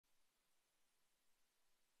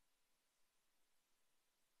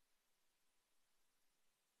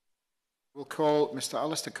We'll call Mr.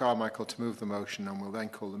 Alistair Carmichael to move the motion, and we'll then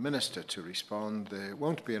call the Minister to respond. There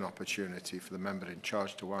won't be an opportunity for the member in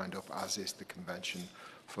charge to wind up, as is the convention,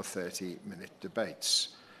 for 30-minute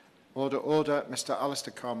debates. Order, order. Mr.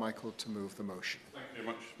 Alistair Carmichael to move the motion. Thank you very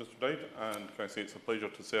much, Mr. Dowd, and can I say it's a pleasure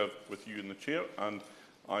to serve with you in the chair, and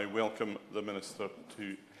I welcome the Minister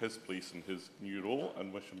to his place in his new role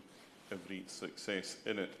and wish him every success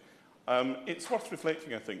in it. It's worth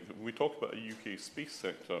reflecting, I think, that when we talk about a UK space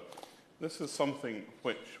sector, this is something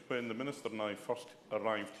which, when the Minister and I first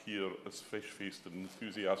arrived here as fresh-faced and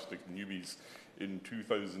enthusiastic newbies in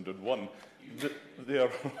 2001,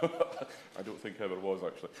 there I don't think ever was,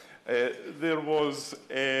 actually. There was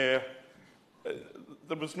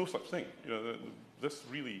no such thing. You know, this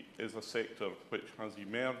really is a sector which has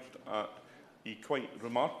emerged at a quite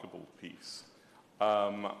remarkable pace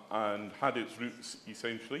and had its roots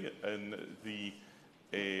essentially in the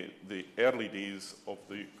early days of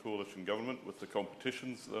the coalition government, with the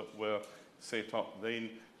competitions that were set up then,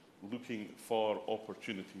 looking for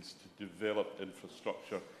opportunities to develop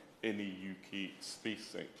infrastructure in a UK space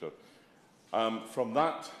sector. From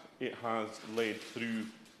that, it has led through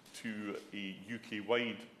to a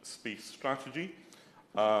UK-wide space strategy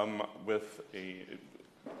with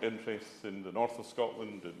interests in the north of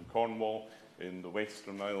Scotland, in Cornwall, in the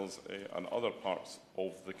Western Isles and other parts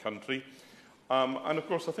of the country. And of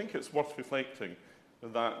course, I think it's worth reflecting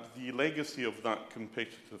that the legacy of that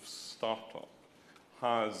competitive start-up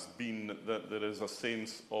has been that there is a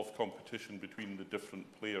sense of competition between the different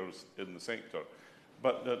players in the sector.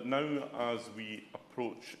 But that now, as we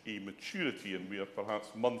approach a maturity, and we are perhaps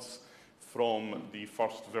months from the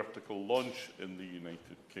first vertical launch in the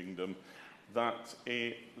United Kingdom, that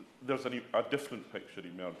there's a different picture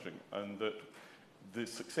emerging, and that the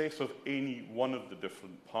success of any one of the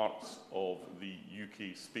different parts of the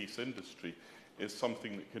UK space industry is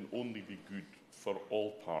something that can only be good for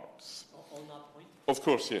all parts. On that point? Of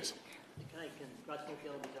course, yes. Can I congratulate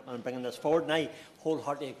you on bringing this forward? And I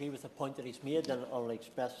wholeheartedly agree with the point that he's made, and I'll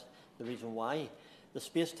express the reason why. The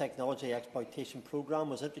Space Technology Exploitation Programme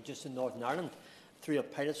was introduced in Northern Ireland through a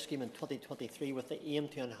pilot scheme in 2023 with the aim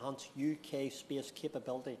to enhance UK space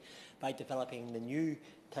capability by developing the new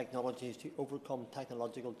technologies to overcome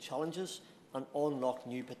technological challenges and unlock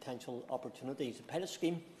new potential opportunities. The pilot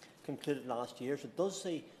scheme concluded last year, so does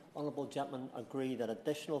the Honourable Gentleman agree that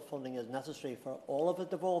additional funding is necessary for all of the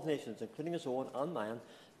devolved nations, including his own and mine,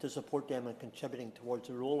 to support them in contributing towards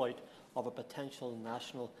the rollout of a potential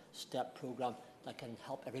national STEP programme that can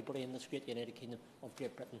help everybody in this great United Kingdom of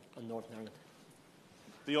Great Britain and Northern Ireland?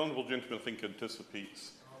 The Honourable Gentleman, I think,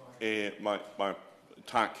 anticipates my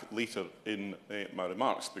tack later in my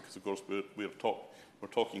remarks, because, of course, we're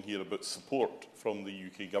talking here about support from the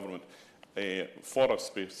UK government for a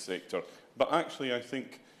space sector. But actually, I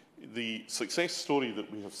think the success story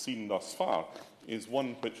that we have seen thus far is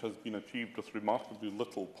one which has been achieved with remarkably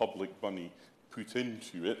little public money put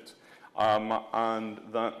into it, and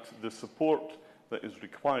that the support that is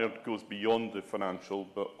required goes beyond the financial,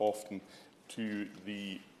 but often to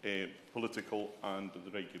the political and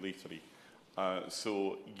the regulatory.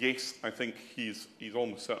 So, yes, I think he's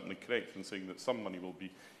almost certainly correct in saying that some money will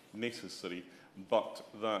be necessary, but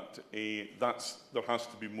that there has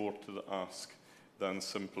to be more to the ask than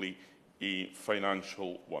simply a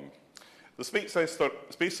financial one. The space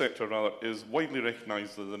sector is widely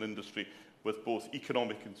recognised as an industry with both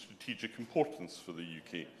economic and strategic importance for the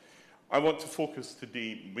UK. I want to focus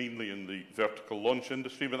today mainly in the vertical launch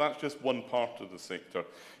industry, but that's just one part of the sector.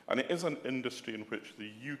 And it is an industry in which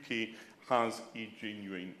the UK has a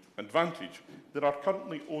genuine advantage. There are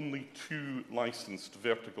currently only 2 licensed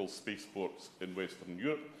vertical spaceports in Western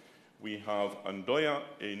Europe. We have Andoya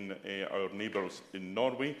in our neighbours in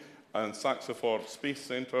Norway, and Saxiford Space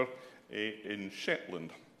Centre in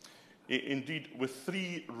Shetland. Indeed, with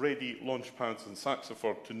 3 ready launch pads in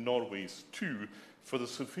Saxiford to Norway's 2, for the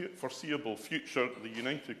foreseeable future, the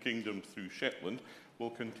United Kingdom through Shetland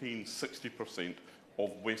will contain 60%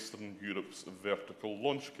 of Western Europe's vertical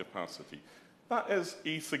launch capacity. That is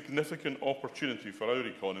a significant opportunity for our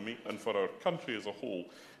economy and for our country as a whole,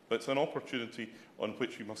 but it's an opportunity on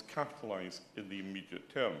which we must capitalise in the immediate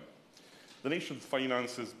term. The nation's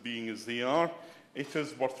finances being as they are, it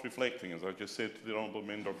is worth reflecting, as I just said to the Honourable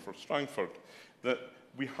Member for Strangford, that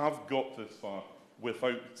we have got this far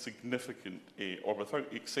without significant or without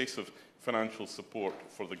excessive financial support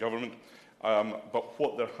for the government, but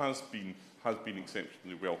what there has been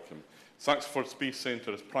exceptionally welcome. Saxiford Space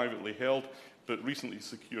Centre is privately held, but recently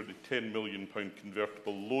secured a £10 million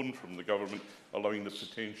convertible loan from the government, allowing the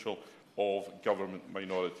potential of government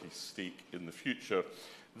minority stake in the future.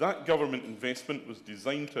 That government investment was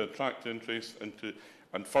designed to attract interest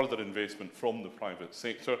and further investment from the private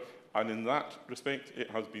sector, and in that respect it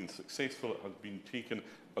has been successful. It has been taken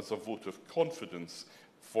as a vote of confidence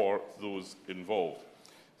for those involved.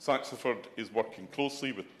 Saxiford is working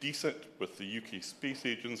closely with DCIT, with the UK Space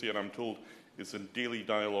Agency, and I'm told is in daily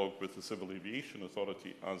dialogue with the Civil Aviation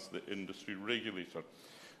Authority as the industry regulator.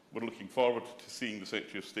 We're looking forward to seeing the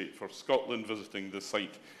Secretary of State for Scotland visiting the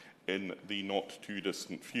site in the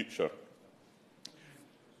not-too-distant future.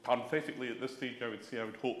 Parenthetically, at this stage, I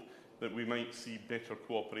would hope that we might see better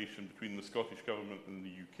cooperation between the Scottish Government and the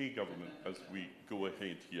UK Government as we go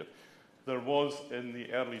ahead here. There was, in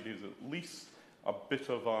the early days at least, a bit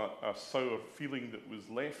of a sour feeling that was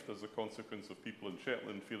left as a consequence of people in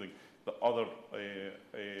Shetland feeling that other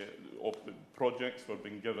projects were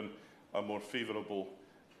being given a more favourable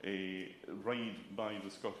ride by the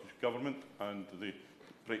Scottish Government, and the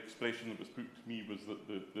expression that was put to me was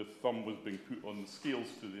that the thumb was being put on the scales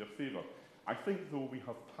to their favour. I think, though, we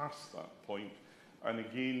have passed that point, and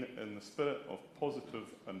again, in the spirit of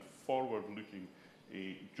positive and forward-looking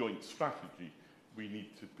joint strategy, we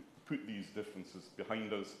need to put these differences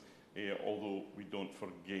behind us, although we don't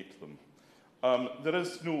forget them. There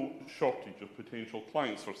is no shortage of potential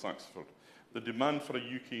clients for Saxiford. The demand for a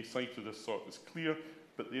UK site of this sort is clear,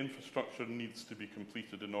 but the infrastructure needs to be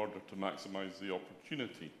completed in order to maximise the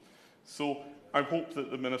opportunity. So I hope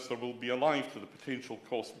that the Minister will be alive to the potential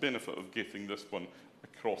cost-benefit of getting this one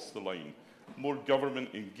across the line. More government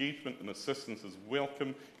engagement and assistance is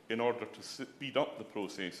welcome in order to speed up the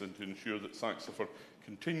process and to ensure that Saxiford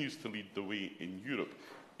continues to lead the way in Europe,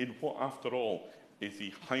 in what, after all, is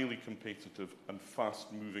a highly competitive and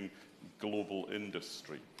fast-moving global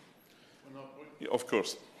industry. Of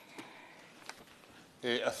course.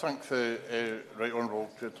 I thank the Right Honourable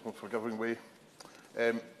Gentleman for giving way.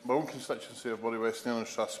 My own constituency of Moray West and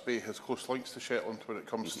Strathspey has close links to Shetland when it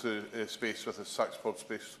comes to space, with the Saxiford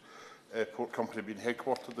Space Port Company being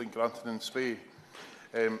headquartered in Granton and Spey.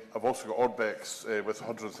 I've also got Orbex with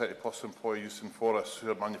 130 plus employees in Forest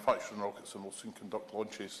who are manufacturing rockets and will soon conduct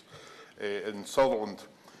launches in Sutherland.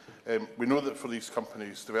 We know that for these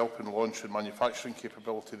companies, developing, launch and manufacturing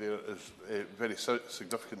capability there is very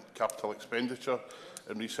significant capital expenditure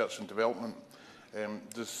in research and development.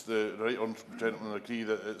 Does the Right Honourable Gentleman agree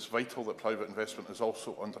that it's vital that private investment is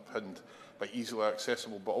also underpinned by easily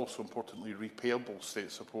accessible but also importantly repayable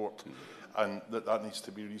state support, and that needs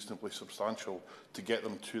to be reasonably substantial to get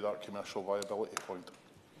them to that commercial viability point?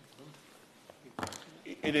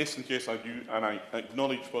 In essence, yes, I do, and I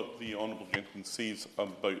acknowledge what the Honourable Gentleman says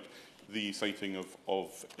about the siting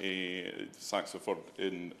of Saxiford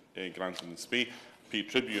in Granton and Spey. Pay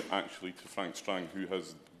tribute, actually, to Frank Strang, who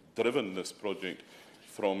has driven this project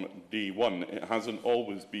from day one. It hasn't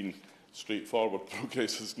always been straightforward.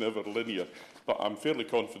 Progress is never linear. But I'm fairly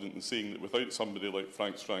confident in saying that without somebody like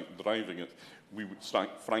Frank Strang driving it,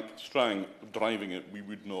 we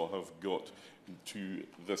would not have got to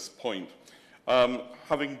this point.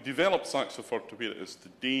 Having developed Saxiford to where it is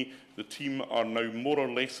today, the team are now more or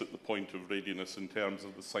less at the point of readiness in terms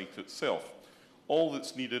of the site itself. All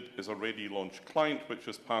that's needed is a ready launch client which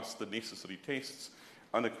has passed the necessary tests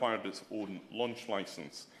and acquired its own launch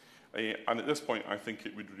licence. And at this point, I think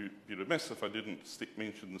it would be remiss if I didn't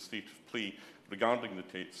mention the state of play regarding the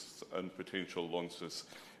tests and potential launches.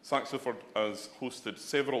 Saxiford has hosted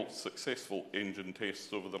several successful engine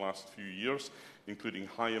tests over the last few years, including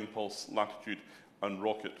High Impulse, Latitude and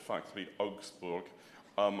Rocket Factory Augsburg.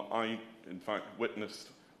 I, in fact, witnessed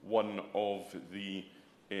one of the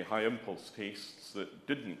High Impulse tests that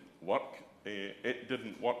didn't work. It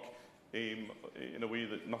didn't work in a way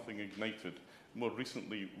that nothing ignited. More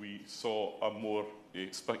recently, we saw a more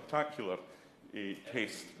spectacular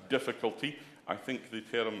test difficulty. I think the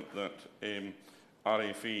term that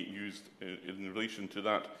RFA used in relation to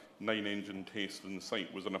that 9-engine test in the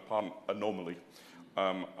site was an apparent anomaly.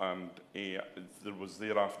 There was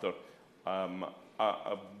thereafter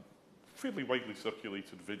a fairly widely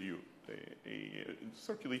circulated video,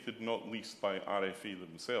 circulated not least by RFA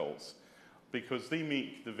themselves, because they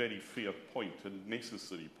make the very fair point and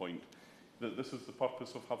necessary point that this is the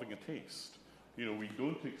purpose of having a test. You know, we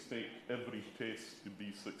don't expect every test to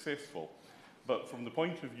be successful. But from the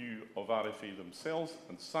point of view of RFA themselves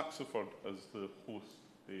and Saxiford as the host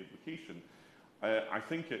location, I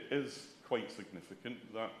think it is quite significant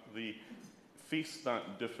that they faced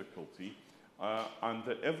that difficulty and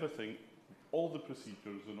that everything, all the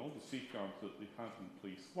procedures and all the safeguards that they had in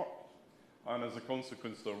place worked. And as a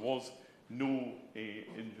consequence, there was no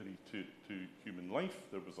injury to human life.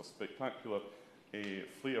 There was a spectacular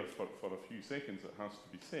flare for a few seconds, it has to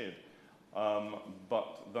be said,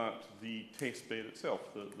 but that the test bed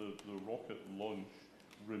itself, the rocket launch,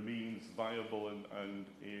 remains viable and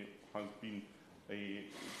has been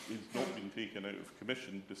is not been taken out of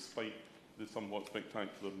commission despite the somewhat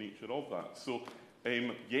spectacular nature of that. So,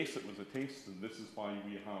 yes, it was a test, and this is why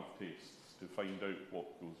we have tests, to find out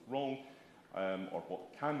what goes wrong or what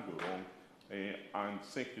can go wrong. And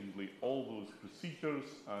secondly, all those procedures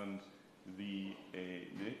and the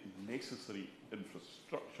necessary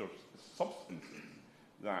infrastructure substances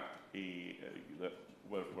that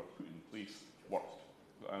were put in place worked.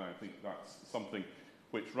 And I think that's something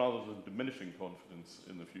which, rather than diminishing confidence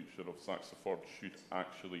in the future of Saxford, should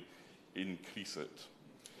actually increase it.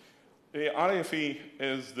 RFA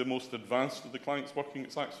is the most advanced of the clients working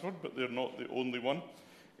at Saxford, but they're not the only one.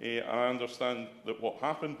 I understand that what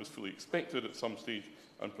happened was fully expected at some stage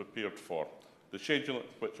and prepared for. The schedule at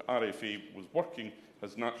which RFA was working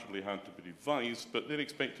has naturally had to be revised, but they're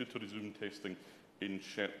expected to resume testing in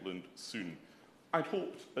Shetland soon. I'd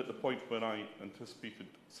hoped at the point when I anticipated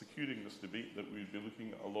securing this debate that we'd be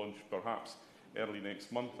looking at a launch perhaps early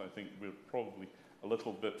next month. I think we're probably a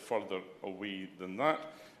little bit further away than that.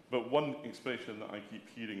 But one expression that I keep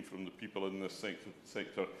hearing from the people in this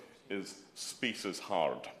sector is space is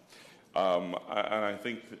hard. And I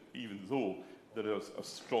think that even though there is a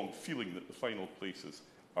strong feeling that the final pieces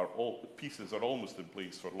are almost in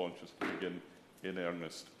place for launches to begin in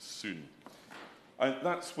earnest soon. And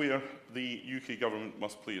that's where the UK government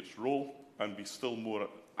must play its role and be still more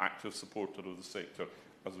active supporter of the sector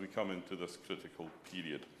as we come into this critical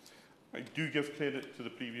period. I do give credit to the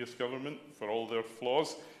previous government for all their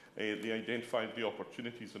flaws. They identified the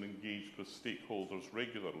opportunities and engaged with stakeholders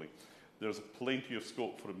regularly. There's plenty of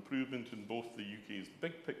scope for improvement in both the UK's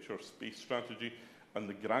big picture space strategy and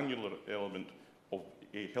the granular element of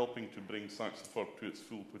helping to bring Saxford to its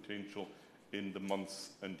full potential in the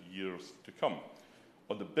months and years to come.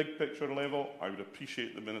 On the big picture level, I would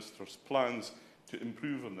appreciate the Minister's plans to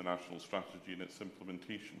improve on the national strategy and its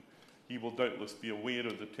implementation. He will doubtless be aware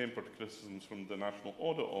of the tempered criticisms from the National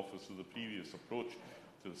Audit Office of the previous approach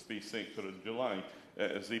to the space sector in July,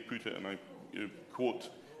 as they put it, and I quote,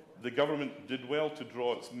 "The government did well to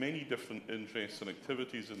draw its many different interests and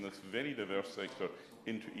activities in this very diverse sector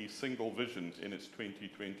into a single vision in its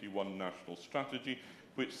 2021 national strategy,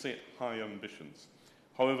 which set high ambitions.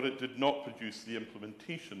 However, it did not produce the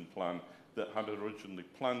implementation plan that had originally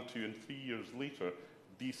planned to, and 3 years later,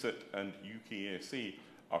 DSIT and UKSA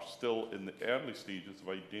are still in the early stages of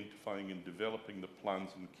identifying and developing the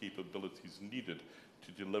plans and capabilities needed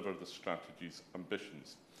to deliver the strategy's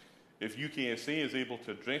ambitions. If UKSA is able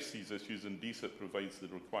to address these issues and DSIT provides the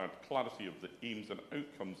required clarity of the aims and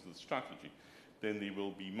outcomes of the strategy, then they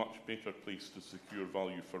will be much better placed to secure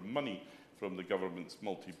value for money from the government's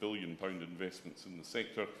multi-billion-pound investments in the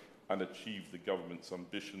sector and achieve the government's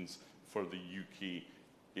ambitions for the UK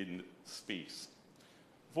in space.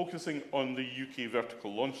 Focusing on the UK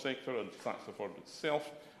vertical launch sector and Saxford itself,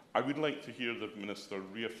 I would like to hear the Minister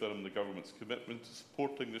reaffirm the government's commitment to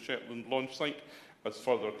supporting the Shetland launch site as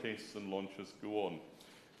further tests and launches go on.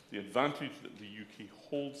 The advantage that the UK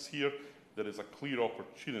holds here, there is a clear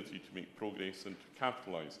opportunity to make progress and to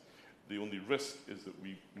capitalise. The only risk is that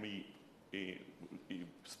we may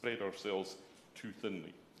spread ourselves too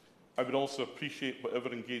thinly. I would also appreciate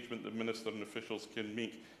whatever engagement the Minister and officials can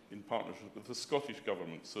make in partnership with the Scottish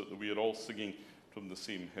Government so that we are all singing from the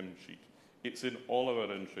same hymn sheet. It's in all of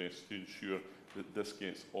our interests to ensure that this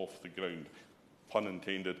gets off the ground, pun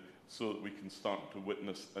intended, so that we can start to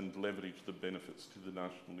witness and leverage the benefits to the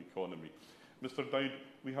national economy. Mr Dowd,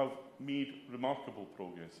 we have made remarkable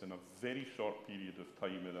progress in a very short period of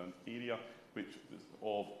time in an area which is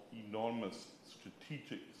of enormous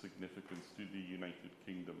strategic significance to the United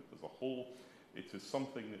Kingdom as a whole. It is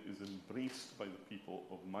something that is embraced by the people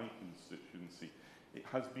of my constituency. It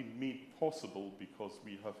has been made possible because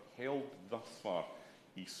we have held thus far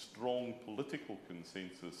a strong political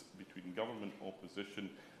consensus between government, opposition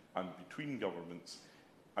and between governments.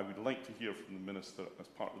 I would like to hear from the Minister as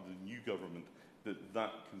part of the new government that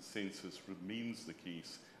that consensus remains the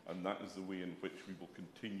case, and that is the way in which we will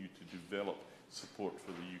continue to develop support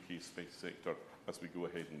for the UK space sector as we go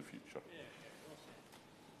ahead in the future.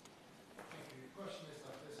 Thank you. The question is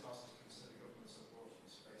that this House has considered government support for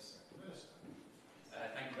the space sector. Minister.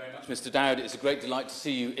 Thank you very much, Mr Dowd. It's a great delight to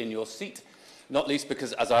see you in your seat, not least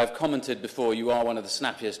because, as I've commented before, you are one of the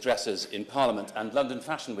snappiest dressers in Parliament, and London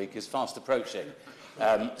Fashion Week is fast approaching.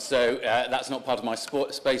 So that's not part of my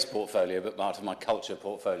space portfolio, but part of my culture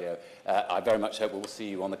portfolio. I very much hope we will see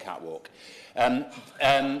you on the catwalk.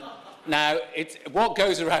 Now, what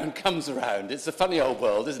goes around comes around. It's a funny old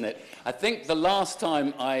world, isn't it? I think the last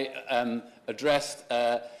time I addressed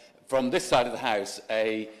from this side of the House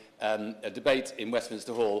a debate in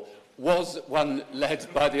Westminster Hall was one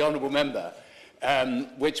led by the honourable member,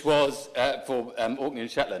 which was for Orkney and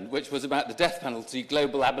Shetland, which was about the death penalty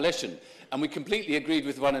global abolition. And we completely agreed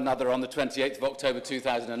with one another on the 28th of October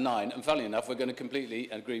 2009. And funnily enough, we're going to completely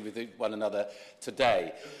agree with one another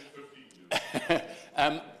today.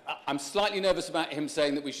 I'm slightly nervous about him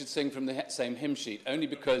saying that we should sing from the same hymn sheet, only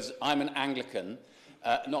because I'm an Anglican,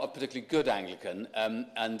 not a particularly good Anglican,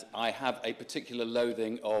 and I have a particular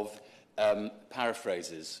loathing of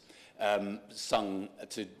paraphrases sung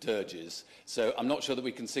to dirges. So I'm not sure that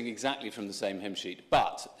we can sing exactly from the same hymn sheet,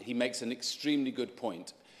 but he makes an extremely good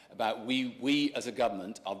point about we as a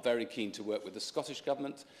government are very keen to work with the Scottish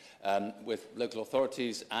Government, with local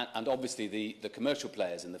authorities and obviously the commercial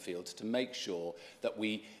players in the field to make sure that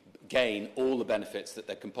we gain all the benefits that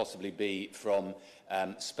there can possibly be from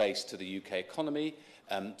space to the UK economy,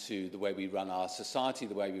 to the way we run our society,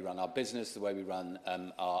 the way we run our business, the way we run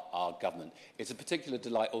our government. It's a particular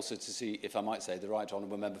delight also to see, if I might say, the Right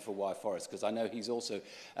Honourable Member for Wyre Forest, because I know he's also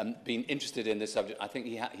been interested in this subject. I think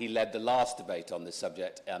he led the last debate on this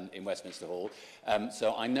subject in Westminster Hall.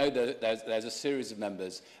 So I know that there's a series of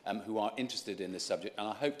members who are interested in this subject, and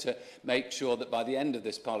I hope to make sure that by the end of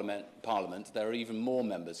this Parliament there are even more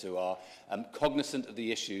members who are cognizant of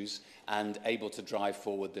the issues and able to drive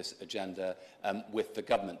forward this agenda with the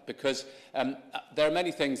government. Because there are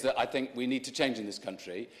many things that I think we need to change in this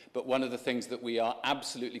country, but one of the things that we are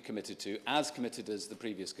absolutely committed to, as committed as the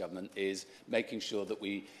previous government, is making sure that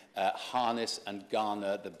we harness and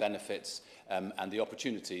garner the benefits and the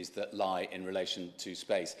opportunities that lie in relation to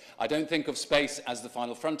space. I don't think of space as the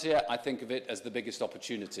final frontier. I think of it as the biggest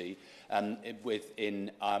opportunity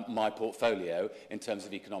within my portfolio in terms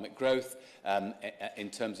of economic growth, in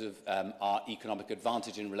terms of our economic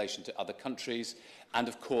advantage in relation to other countries. And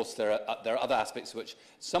of course, there are other aspects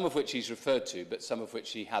some of which he's referred to, but some of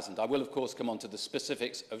which he hasn't. I will, of course, come on to the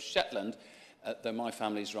specifics of Shetland, though my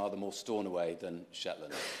family is rather more Stornoway than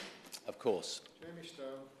Shetland, of course. Jamie Stone.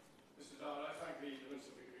 Mr. Dowd, I thank the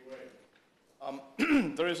Minister for giving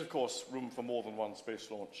way. There is, of course, room for more than one space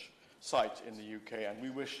launch site in the UK, and we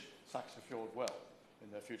wish Saxonfield well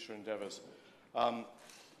in their future endeavours.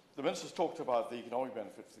 The Minister's talked about the economic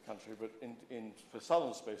benefits to the country, but for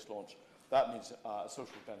Southern space launch, that means a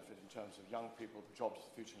social benefit in terms of young people, jobs for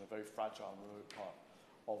the future in a very fragile and remote part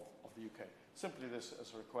of the UK. Simply this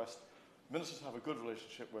as a request. Ministers have a good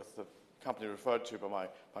relationship with the company referred to by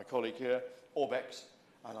my colleague here, Orbex,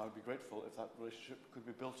 and I would be grateful if that relationship could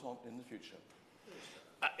be built on in the future.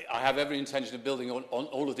 I have every intention of building on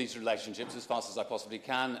all of these relationships as fast as I possibly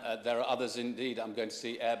can. There are others indeed. I'm going to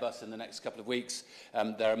see Airbus in the next couple of weeks.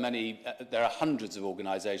 There are hundreds of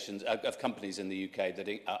organisations, of companies in the UK that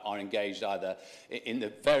are engaged either in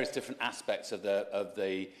the various different aspects of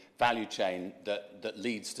the value chain that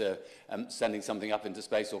leads to sending something up into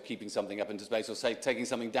space or keeping something up into space or say taking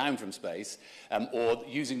something down from space or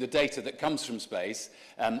using the data that comes from space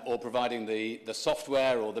or providing the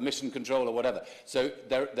software or the mission control or whatever. So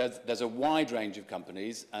there's a wide range of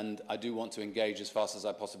companies, and I do want to engage as fast as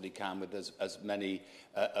I possibly can with as many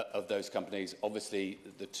of those companies. Obviously,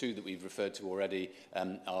 the two that we've referred to already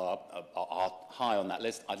are high on that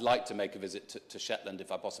list. I'd like to make a visit to Shetland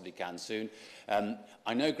if I possibly can soon.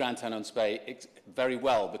 I know Grantown-on-Spey very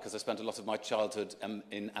well because I spent a lot of my childhood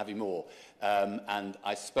in Aviemore, and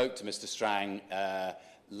I spoke to Mr. Strang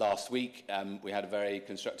last week. We had a very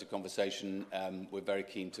constructive conversation. We're very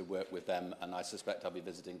keen to work with them, and I suspect I'll be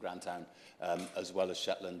visiting Grantown as well as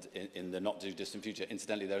Shetland in the not-too-distant future.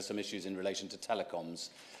 Incidentally, there are some issues in relation to telecoms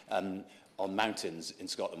on mountains in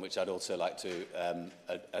Scotland, which I'd also like to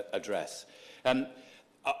address.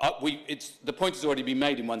 The point has already been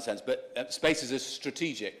made in one sense, but space is a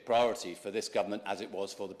strategic priority for this government, as it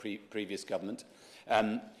was for the previous government.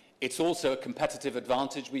 It's also a competitive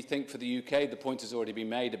advantage, we think, for the UK. The point has already been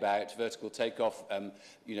made about vertical takeoff.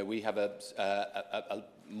 We have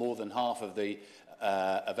more than half of the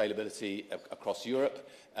availability across Europe,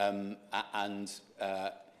 and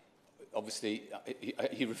obviously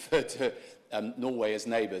he referred to Norway as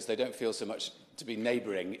neighbours. They don't feel so much to be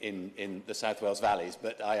neighbouring in the South Wales valleys,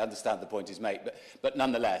 but I understand the point he's made. But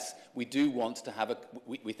nonetheless, we do want to have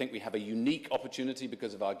we think we have a unique opportunity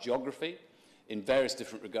because of our geography in various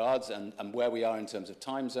different regards and where we are in terms of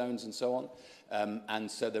time zones and so on. And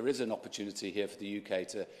so there is an opportunity here for the UK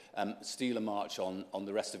to steal a march on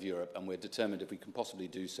the rest of Europe, and we're determined, if we can possibly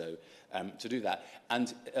do so, to do that.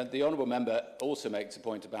 And the Honourable Member also makes a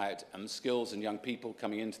point about skills and young people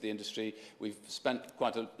coming into the industry. We've spent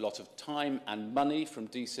quite a lot of time and money from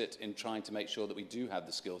DCIT in trying to make sure that we do have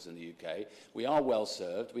the skills in the UK. We are well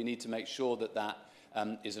served. We need to make sure that that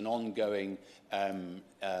is an ongoing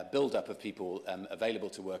build-up of people available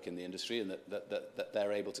to work in the industry, and that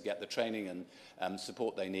they're able to get the training and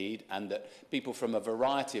support they need, and that people from a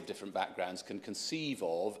variety of different backgrounds can conceive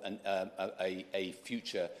of a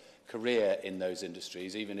future career in those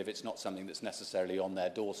industries, even if it's not something that's necessarily on their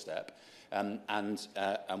doorstep. And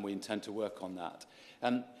we intend to work on that.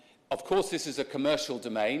 Of course, this is a commercial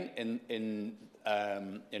domain in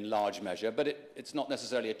large measure, but it's not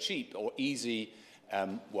necessarily a cheap or easy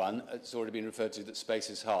one. It's already been referred to that space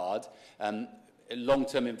is hard.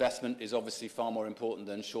 Long-term investment is obviously far more important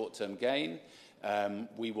than short-term gain.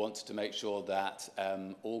 We want to make sure that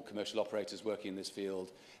all commercial operators working in this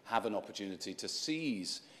field have an opportunity to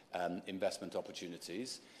seize investment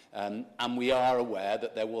opportunities. And we are aware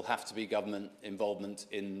that there will have to be government involvement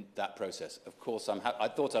in that process. Of course, I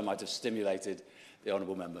thought I might have stimulated the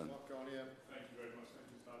Honourable Member. Thank you very much.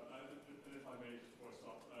 Thank you, Stan. And if I may, just before I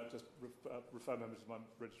start, just refer members to my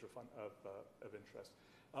register of interest.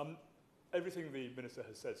 Everything the Minister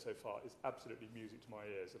has said so far is absolutely music to my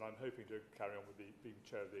ears, and I'm hoping to carry on with being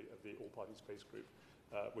chair of the All-Party Space Group,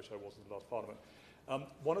 which I was in the last Parliament.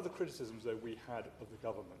 One of the criticisms, though, we had of the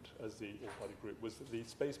government as the All-Party Group was that the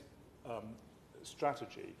space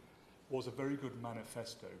strategy was a very good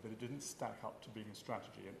manifesto, but it didn't stack up to being a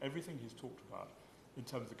strategy. And everything he's talked about in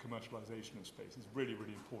terms of the commercialisation of space is really,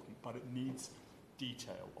 really important, but it needs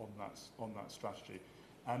detail on that strategy.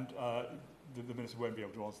 And the Minister won't be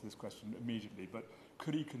able to answer this question immediately, but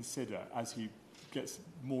could he consider, as he gets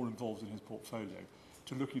more involved in his portfolio,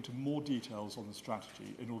 to look into more details on the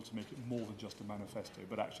strategy in order to make it more than just a manifesto,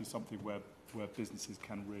 but actually something where businesses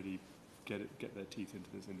can really get their teeth into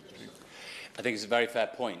this industry? I think it's a very fair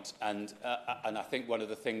point, and I think one of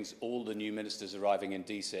the things all the new ministers arriving in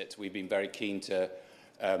DCIT we've been very keen to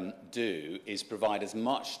do is provide as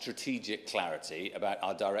much strategic clarity about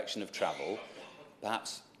our direction of travel.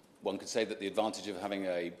 Perhaps one could say that the advantage of having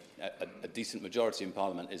a decent majority in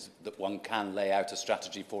Parliament is that one can lay out a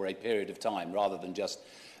strategy for a period of time rather than just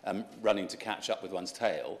running to catch up with one's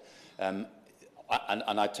tail. And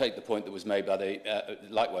I take the point that was made by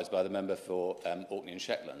likewise by the member for Orkney and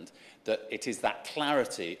Shetland, that it is that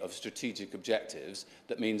clarity of strategic objectives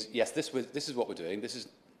that means, yes, this is what we're doing, this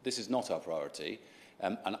is not our priority.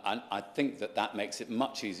 And I think that makes it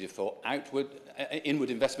much easier for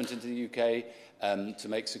inward investment into the UK, to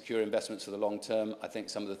make secure investments for the long term. I think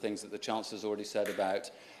some of the things that the Chancellor's already said about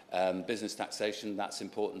business taxation, that's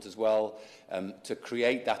important as well, to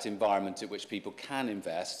create that environment in which people can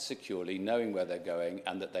invest securely, knowing where they're going,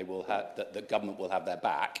 and that that the government will have their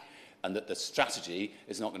back, and that the strategy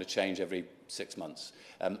is not going to change every 6 months.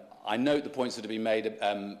 I note the points that have been made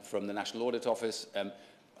from the National Audit Office.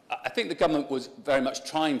 I think the government was very much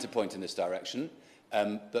trying to point in this direction,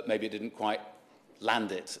 but maybe it didn't quite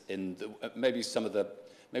land it in maybe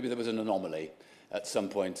there was an anomaly at some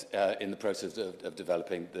point in the process of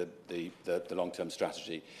developing the long-term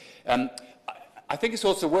strategy. I think it's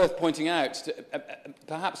also worth pointing out that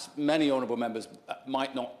perhaps many honourable members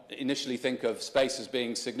might not initially think of space as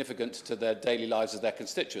being significant to their daily lives of their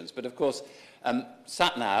constituents, but of course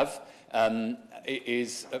sat-nav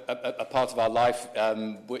is a part of our life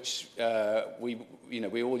which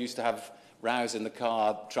we all used to have rows in the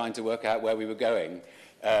car trying to work out where we were going.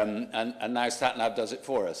 And now sat-nav does it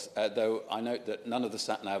for us, though I note that none of the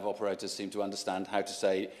sat-nav operators seem to understand how to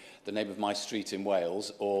say the name of my street in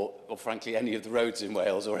Wales, or frankly any of the roads in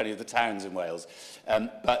Wales, or any of the towns in Wales.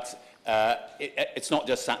 But it's not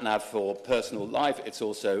just sat-nav for personal life, it's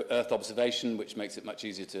also Earth observation, which makes it much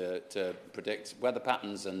easier to predict weather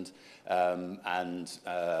patterns. And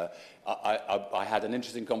I had an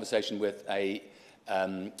interesting conversation with a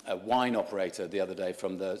wine operator the other day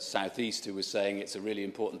from the southeast who was saying it's a really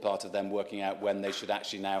important part of them working out when they should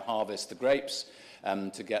actually now harvest the grapes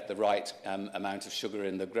to get the right amount of sugar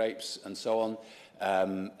in the grapes and so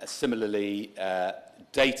on. Similarly,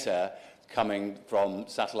 data coming from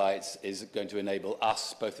satellites is going to enable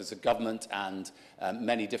us, both as a government and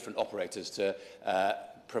many different operators, to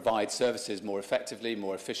provide services more effectively,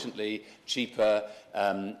 more efficiently, cheaper,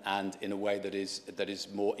 and in a way that is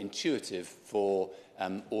more intuitive for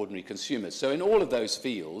ordinary consumers. So in all of those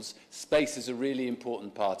fields, space is a really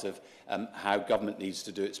important part of how government needs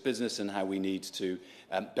to do its business and how we need to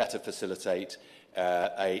better facilitate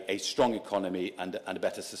a strong economy and a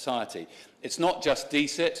better society. It's not just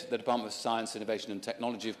DCIT, the Department of Science, Innovation and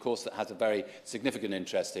Technology, of course, that has a very significant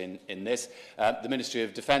interest in this. The Ministry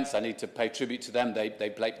of Defence, I need to pay tribute to them.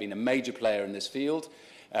 They've been a major player in this field.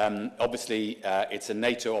 Obviously, it's a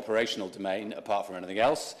NATO operational domain, apart from anything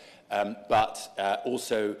else, but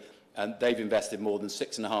also they've invested more than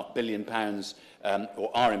 £6.5 billion,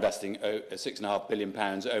 or are investing £6.5 billion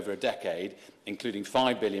over a decade, including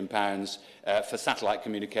 £5 billion for satellite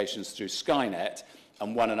communications through Skynet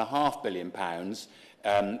and £1.5 billion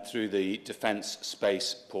through the Defence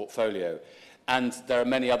Space portfolio. And there are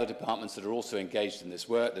many other departments that are also engaged in this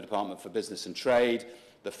work: the Department for Business and Trade,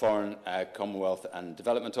 the Foreign, Commonwealth and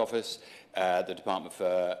Development Office, the Department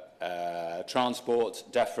for Transport,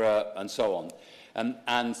 DEFRA, and so on.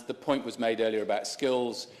 And the point was made earlier about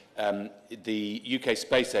skills. The UK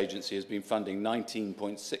Space Agency has been funding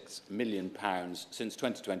 £19.6 million since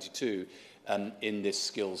 2022 in this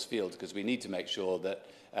skills field, because we need to make sure that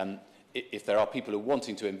if there are people who are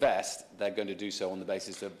wanting to invest, they're going to do so on the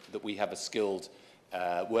basis that we have a skilled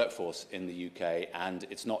workforce in the UK, and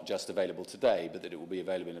it's not just available today, but that it will be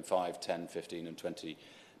available in 5, 10, 15 and 20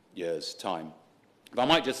 years' time. If I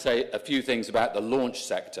might just say a few things about the launch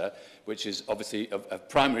sector, which is obviously of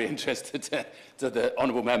primary interest to the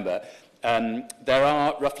honourable member. There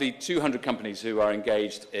are roughly 200 companies who are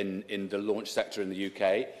engaged in the launch sector in the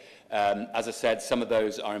UK. As I said, some of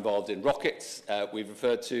those are involved in rockets, we've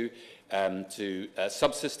referred to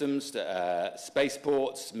subsystems,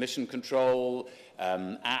 spaceports, mission control,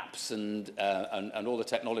 apps, and all the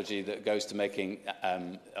technology that goes to making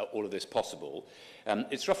all of this possible.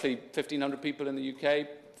 It's roughly 1,500 people in the UK,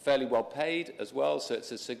 fairly well paid as well, so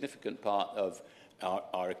it's a significant part of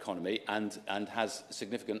our economy and has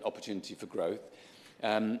significant opportunity for growth.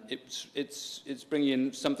 It's bringing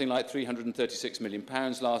in something like £336 million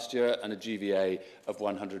last year and a GVA of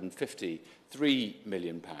 £153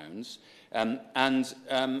 million.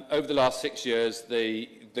 Over the last 6 years, the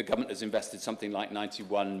government has invested something like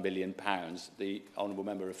 £91 million. The honourable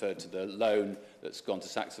member referred to the loan that's gone to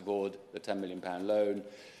Saxaboard, the £10 million loan.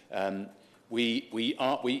 We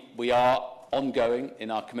are ongoing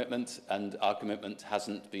in our commitment, and our commitment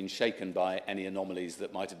hasn't been shaken by any anomalies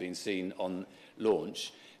that might have been seen on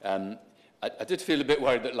launch. I did feel a bit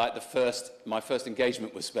worried that, like my first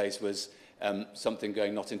engagement with space was something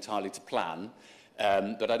going not entirely to plan,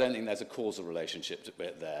 but I don't think there's a causal relationship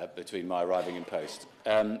there between my arriving in post.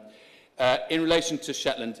 In relation to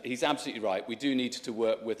Shetland, he's absolutely right. We do need to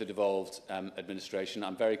work with a devolved administration.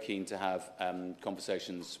 I'm very keen to have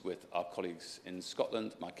conversations with our colleagues in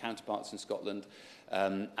Scotland, my counterparts in Scotland,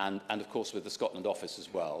 and of course with the Scotland office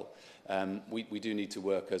as well. We do need to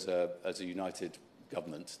work as a united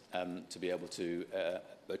government to be able to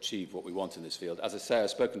achieve what we want in this field. As I say,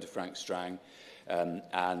 I've spoken to Frank Strang,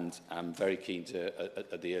 and I'm very keen to,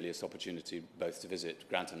 at the earliest opportunity, both to visit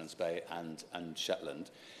Granton and Spey and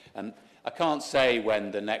Shetland. I can't say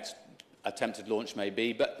when the next attempted launch may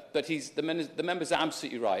be, but the members are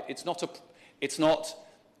absolutely right. It's not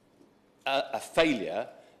a failure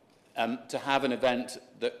to have an event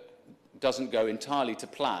that doesn't go entirely to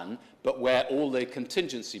plan, but where all the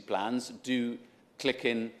contingency plans do click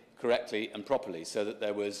in correctly and properly, so that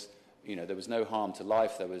there was no harm to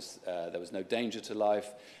life, there was no danger to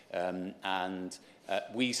life, and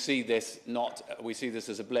we see this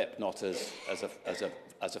as a blip, not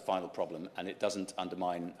as a final problem, and it doesn't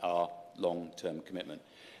undermine our long-term commitment.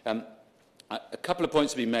 A couple of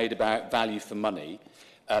points have been made about value for money,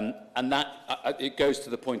 and that it goes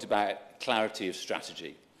to the point about clarity of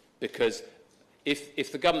strategy, because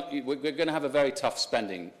if the government, we're going to have a very tough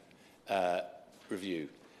spending review.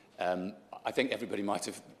 I think everybody might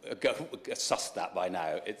have sussed that by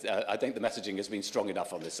now. I think the messaging has been strong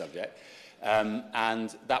enough on this subject,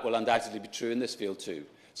 and that will undoubtedly be true in this field too.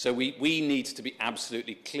 So we need to be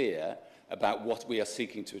absolutely clear about what we are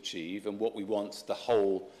seeking to achieve and what we want the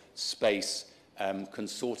whole space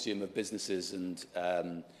consortium of businesses and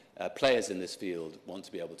players in this field want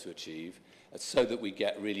to be able to achieve, so that we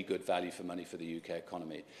get really good value for money for the UK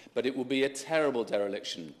economy. But it will be a terrible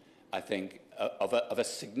dereliction, I think, of a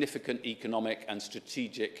significant economic and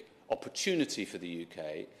strategic opportunity for the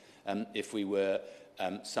UK if we were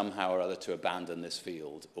somehow or other to abandon this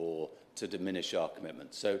field or to diminish our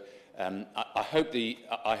commitment. So I hope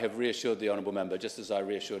I have reassured the honourable member, just as I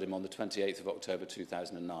reassured him on the 28th of October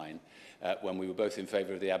 2009, when we were both in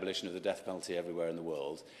favour of the abolition of the death penalty everywhere in the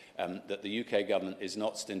world, that the UK government is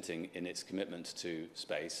not stinting in its commitment to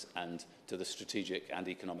space and to the strategic and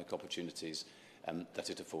economic opportunities that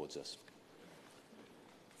it affords us.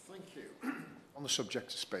 Thank you. On the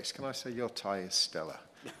subject of space, can I say your tie is stellar?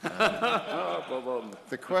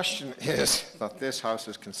 The question is that this House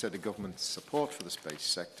has considered government's support for the space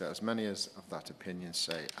sector. As many as of that opinion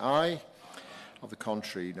say aye. Of the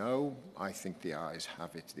contrary, no. I think the ayes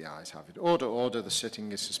have it. The ayes have it. Order, order. The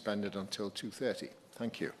sitting is suspended until 2:30.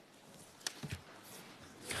 Thank you.